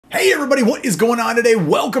Hey everybody, what is going on today?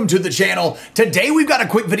 Welcome to the channel. Today we've got a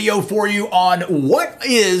quick video for you on what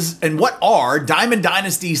is and what are Diamond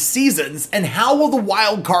Dynasty seasons and how will the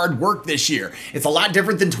wild card work this year. It's a lot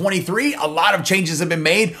different than 23. A lot of changes have been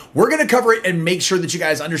made. We're going to cover it and make sure that you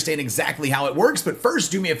guys understand exactly how it works. But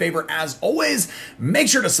first, do me a favor, as always, make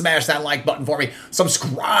sure to smash that like button for me.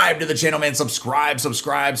 Subscribe to the channel, man.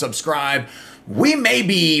 Subscribe. We may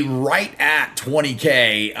be right at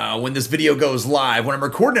 20K when this video goes live. When I'm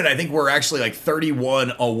recording it, I think we're actually like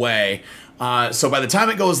 31 away. So by the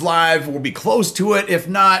time it goes live, we'll be close to it. If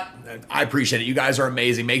not, I appreciate it. You guys are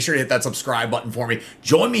amazing. Make sure to hit that subscribe button for me.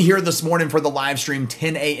 Join me here this morning for the live stream,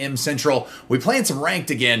 10 a.m. Central. We're playing some ranked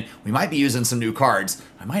again. We might be using some new cards.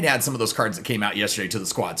 I might add some of those cards that came out yesterday to the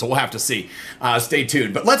squad, so we'll have to see. Stay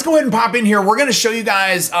tuned. But let's go ahead and pop in here. We're going to show you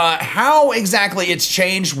guys how exactly it's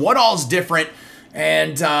changed, what all's different,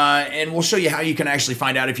 and we'll show you how you can actually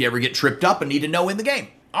find out if you ever get tripped up and need to know in the game.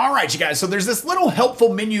 All right, you guys, so there's this little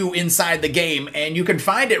helpful menu inside the game, and you can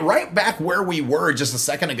find it right back where we were just a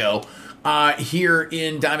second ago here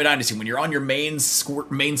in Diamond Dynasty. When you're on your main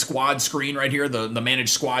squad screen right here, the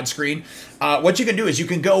managed squad screen, what you can do is you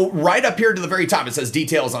can go right up here to the very top. It says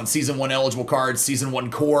details on Season 1 eligible cards, Season 1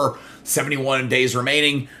 core, 71 days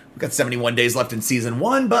remaining. We've got 71 days left in Season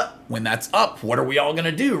 1, but when that's up, what are we all going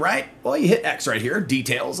to do, right? Well, you hit X right here,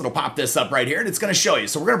 details. It'll pop this up right here, and it's going to show you.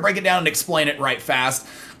 So we're going to break it down and explain it right fast.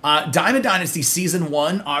 Diamond Dynasty Season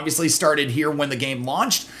 1 obviously started here when the game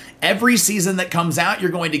launched. Every season that comes out,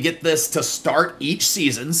 you're going to get this to start each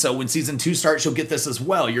season. So when Season 2 starts, you'll get this as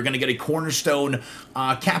well. You're going to get a Cornerstone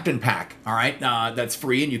Captain Pack, all right? That's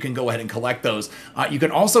free, and you can go ahead and collect those. You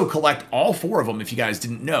can also collect all 4 of them if you guys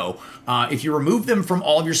didn't know. If you remove them from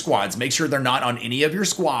all of your squads, make sure they're not on any of your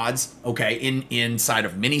squads, okay, inside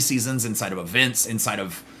of mini seasons, inside of events, inside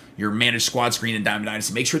of your managed squad screen in Diamond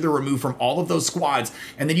Dynasty. Make sure they're removed from all of those squads,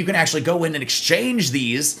 and then you can actually go in and exchange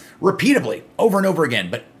these repeatedly over and over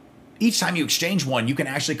again. But each time you exchange one, you can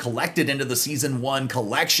actually collect it into the Season 1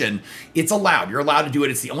 collection. It's allowed. You're allowed to do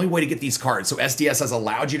it. It's the only way to get these cards. So SDS has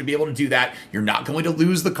allowed you to be able to do that. You're not going to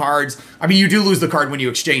lose the cards. I mean, you do lose the card when you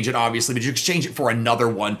exchange it, obviously, but you exchange it for another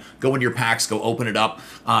one. Go into your packs, go open it up.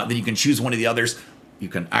 Then you can choose one of the others. You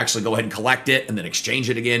can actually go ahead and collect it and then exchange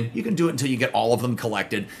it again. You can do it until you get all of them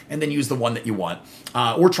collected and then use the one that you want,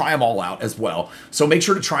 or try them all out as well. So make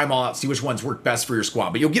sure to try them all out, see which ones work best for your squad.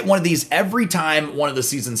 But you'll get one of these every time one of the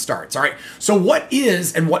seasons starts. All right. So what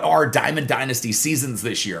is and what are Diamond Dynasty seasons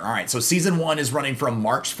this year? All right. So Season 1 is running from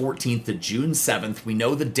March 14th to June 7th. We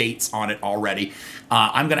know the dates on it already.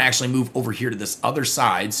 I'm going to actually move over here to this other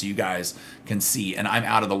side so you guys can see, and I'm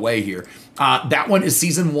out of the way here. That one is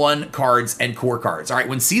Season 1 cards and core cards. All right,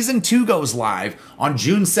 when Season 2 goes live on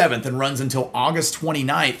June 7th and runs until August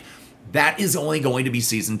 29th, that is only going to be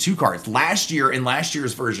Season 2 cards. Last year, in last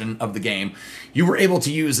year's version of the game, you were able to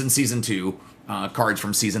use in Season 2 cards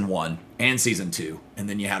from Season 1 and Season 2, and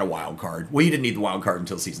then you had a wild card. Well, you didn't need the wild card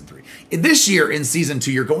until Season 3. This year in Season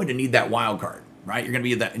 2, you're going to need that wild card. Right, you're going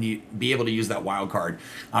to be able to use that wild card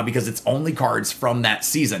because it's only cards from that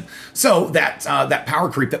season. So that power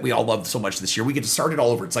creep that we all loved so much this year, we get to start it all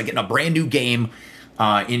over. It's like getting a brand new game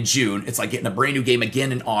in June. It's like getting a brand new game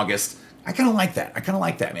again in August. I kind of like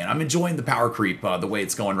that. Man. I'm enjoying the power creep the way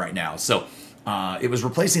it's going right now. So it was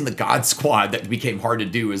replacing the God Squad that became hard to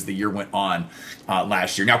do as the year went on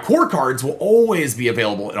last year. Now, core cards will always be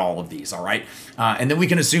available in all of these, all right? And then we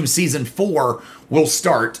can assume Season 4 will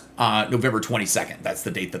start November 22nd. That's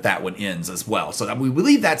the date that that one ends as well. So that we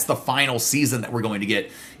believe that's the final season that we're going to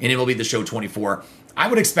get, and it will be the show 24. I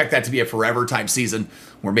would expect that to be a forever type season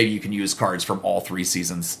where maybe you can use cards from all 3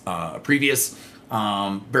 seasons previous.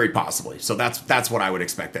 Very possibly. So that's what I would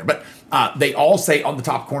expect there. But they all say on the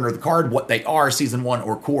top corner of the card what they are, Season 1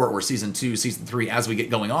 or core or Season 2, Season 3 as we get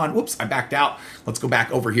going on. Whoops, I backed out. Let's go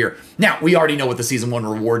back over here. Now, we already know what the Season 1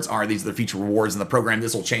 rewards are. These are the feature rewards in the program.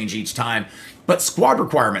 This will change each time. But squad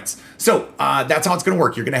requirements. So that's how it's going to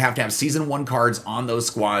work. You're going to have Season 1 cards on those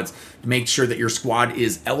squads to make sure that your squad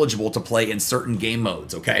is eligible to play in certain game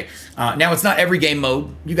modes, okay? Now, it's not every game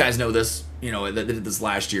mode. You guys know this. You know, that did this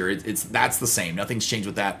last year. That's the same. Nothing's changed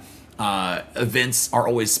with that. Events are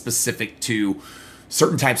always specific to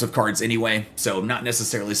certain types of cards anyway, so not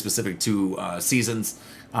necessarily specific to seasons.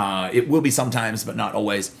 It will be sometimes, but not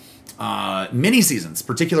always. Mini seasons,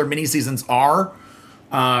 particular mini seasons are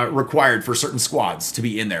required for certain squads to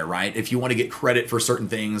be in there, right? If you want to get credit for certain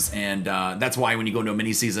things, and that's why when you go into a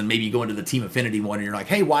mini season, maybe you go into the Team Affinity one and you're like,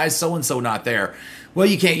 hey, why is so-and-so not there? Well,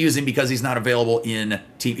 you can't use him because he's not available in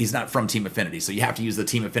Team, he's not from Team Affinity, so you have to use the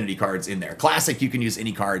Team Affinity cards in there. Classic, you can use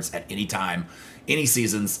any cards at any time any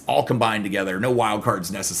seasons, all combined together. No wild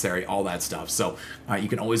cards necessary, all that stuff. So you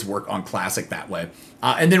can always work on Classic that way.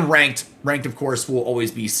 And then Ranked. Ranked, of course, will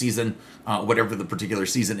always be season, whatever the particular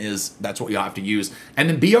season is. That's what you'll have to use. And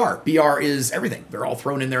then BR. BR is everything. They're all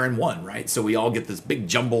thrown in there in one, right? So we all get this big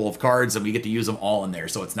jumble of cards, and we get to use them all in there.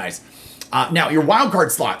 So it's nice. Now, your wild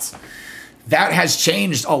card slots. That has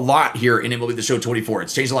changed a lot here in MLB The Show 24.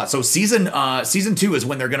 It's changed a lot. So season 2 is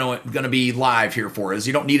when they're gonna be live here for us.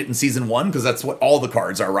 You don't need it in season 1 because that's what all the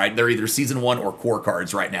cards are, right? They're either season 1 or core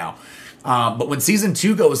cards right now. But when season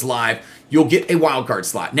 2 goes live, you'll get a wild card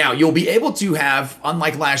slot. Now you'll be able to have,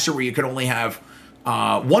 unlike last year where you could only have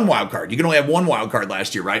one wild card. You can only have one wild card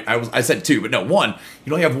last year, right? I said 2, but no, 1. You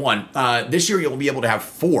can only have 1. This year you'll be able to have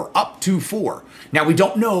 4, up to 4. Now we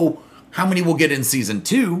don't know how many we'll get in season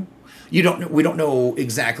 2. We don't know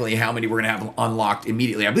exactly how many we're going to have unlocked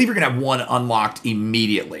immediately. I believe you're going to have 1 unlocked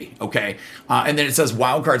immediately, okay? And then it says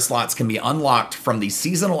wildcard slots can be unlocked from the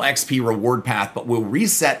seasonal XP reward path, but will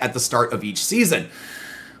reset at the start of each season.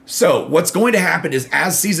 So what's going to happen is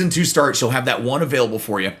as season 2 starts, you'll have that 1 available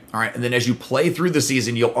for you, all right? And then as you play through the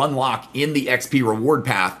season, you'll unlock in the XP reward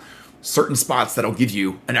path certain spots that'll give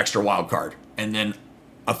you an extra wild card, and then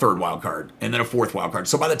a 3rd wild card, and then a 4th wild card.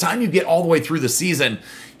 So by the time you get all the way through the season,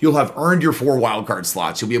 you'll have earned your 4 wild card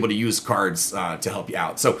slots. You'll be able to use cards to help you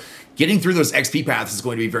out. So getting through those XP paths is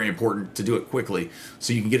going to be very important to do it quickly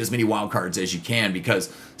so you can get as many wild cards as you can,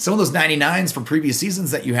 because some of those 99s from previous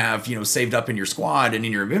seasons that you have, saved up in your squad and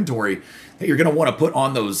in your inventory that you're going to want to put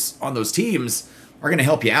on those teams are going to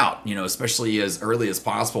help you out, especially as early as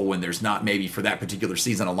possible when there's not maybe for that particular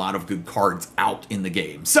season a lot of good cards out in the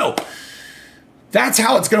game. So that's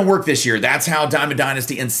how it's going to work this year. That's how Diamond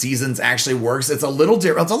Dynasty and Seasons actually works. It's a little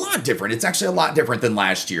different. It's a lot different. It's actually a lot different than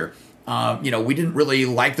last year. We didn't really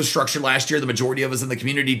like the structure last year. The majority of us in the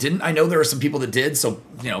community didn't. I know there are some people that did. So,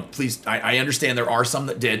 please, I understand there are some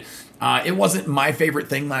that did. It wasn't my favorite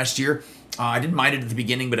thing last year. I didn't mind it at the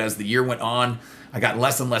beginning, but as the year went on, I got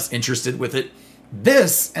less and less interested with it.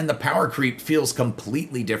 This and the power creep feels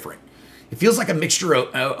completely different. It feels like a mixture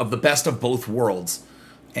of the best of both worlds.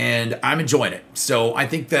 And I'm enjoying it. So I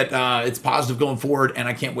think that it's positive going forward, and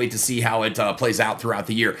I can't wait to see how it plays out throughout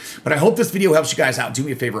the year. But I hope this video helps you guys out. Do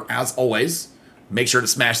me a favor, as always, make sure to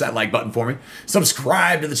smash that like button for me.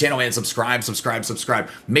 Subscribe to the channel, man. Subscribe.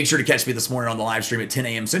 Make sure to catch me this morning on the live stream at 10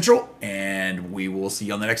 a.m. Central, and we will see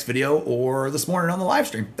you on the next video or this morning on the live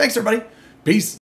stream. Thanks, everybody. Peace.